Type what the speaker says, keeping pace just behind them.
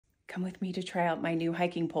come with me to try out my new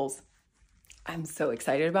hiking poles. I'm so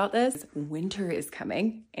excited about this. Winter is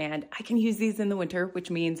coming and I can use these in the winter, which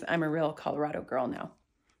means I'm a real Colorado girl now.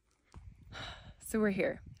 So we're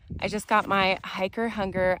here. I just got my Hiker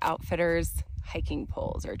Hunger Outfitters hiking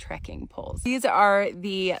poles or trekking poles. These are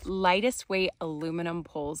the lightest weight aluminum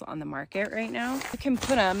poles on the market right now. You can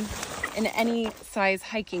put them in any size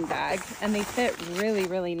hiking bag and they fit really,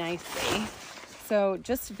 really nicely. So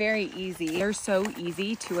just very easy. They're so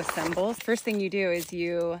easy to assemble. First thing you do is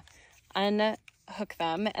you unhook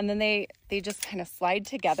them and then they just kind of slide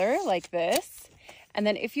together like this. And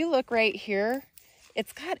then if you look right here,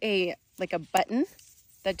 it's got like a button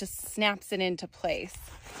that just snaps it into place.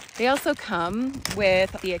 They also come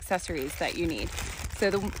with the accessories that you need.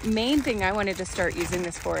 So the main thing I wanted to start using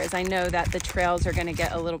this for is I know that the trails are gonna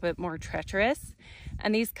get a little bit more treacherous,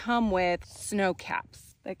 and these come with snow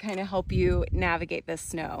caps that kind of help you navigate the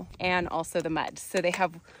snow and also the mud. So they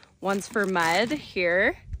have ones for mud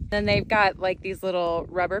here. Then they've got like these little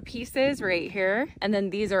rubber pieces right here. And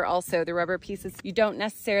then these are also the rubber pieces. You don't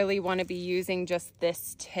necessarily want to be using just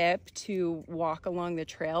this tip to walk along the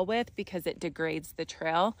trail with because it degrades the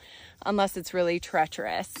trail unless it's really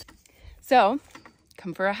treacherous. So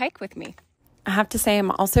come for a hike with me. I have to say,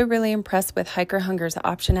 I'm also really impressed with Hiker Hunger's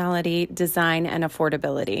optionality, design, and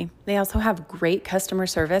affordability. They also have great customer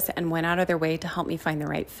service and went out of their way to help me find the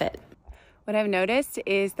right fit. What I've noticed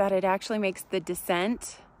is that it actually makes the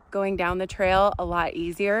descent going down the trail a lot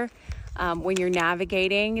easier. When you're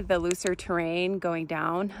navigating the looser terrain going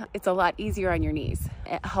down, it's a lot easier on your knees.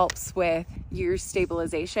 It helps with your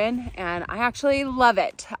stabilization and I actually love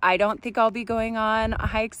it. I don't think I'll be going on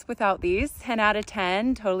hikes without these. 10 out of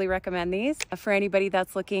 10, totally recommend these for anybody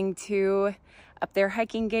that's looking to up their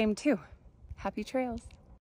hiking game too. Happy trails.